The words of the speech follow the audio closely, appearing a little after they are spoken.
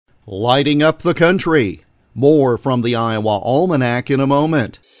Lighting up the country. More from the Iowa Almanac in a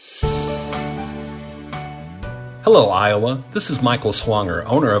moment. Hello, Iowa. This is Michael Swanger,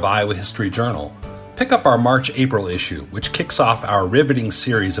 owner of Iowa History Journal. Pick up our March-April issue, which kicks off our riveting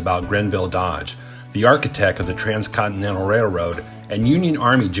series about Grenville Dodge, the architect of the Transcontinental Railroad and Union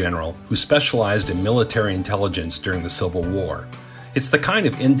Army general who specialized in military intelligence during the Civil War. It's the kind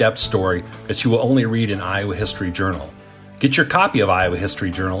of in-depth story that you will only read in Iowa History Journal. Get your copy of Iowa History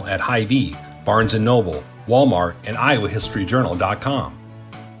Journal at Hy-Vee, Barnes & Noble, Walmart, and iowahistoryjournal.com.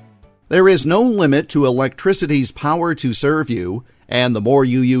 There is no limit to electricity's power to serve you, and the more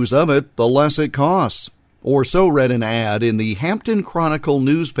you use of it, the less it costs. Or so read an ad in the Hampton Chronicle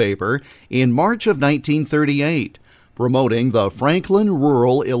newspaper in March of 1938, promoting the Franklin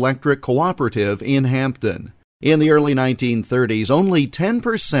Rural Electric Cooperative in Hampton. In the early 1930s, only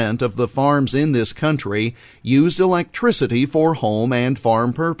 10% of the farms in this country used electricity for home and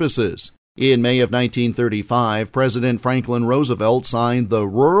farm purposes. In May of 1935, President Franklin Roosevelt signed the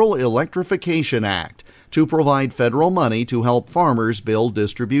Rural Electrification Act to provide federal money to help farmers build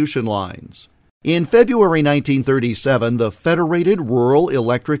distribution lines. In February 1937, the Federated Rural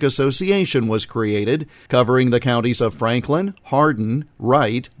Electric Association was created, covering the counties of Franklin, Hardin,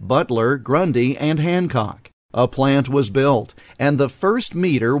 Wright, Butler, Grundy, and Hancock. A plant was built, and the first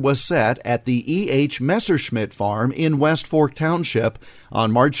meter was set at the E.H. Messerschmitt farm in West Fork Township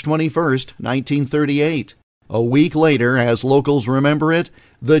on March 21, 1938. A week later, as locals remember it,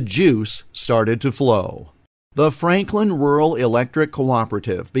 the juice started to flow. The Franklin Rural Electric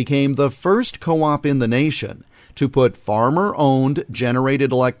Cooperative became the first co-op in the nation to put farmer-owned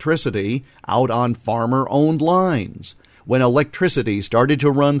generated electricity out on farmer-owned lines, when electricity started to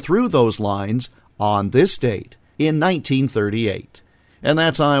run through those lines on this date in 1938. And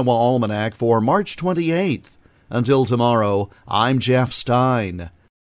that's Iowa Almanac for March 28th. Until tomorrow, I'm Jeff Stein.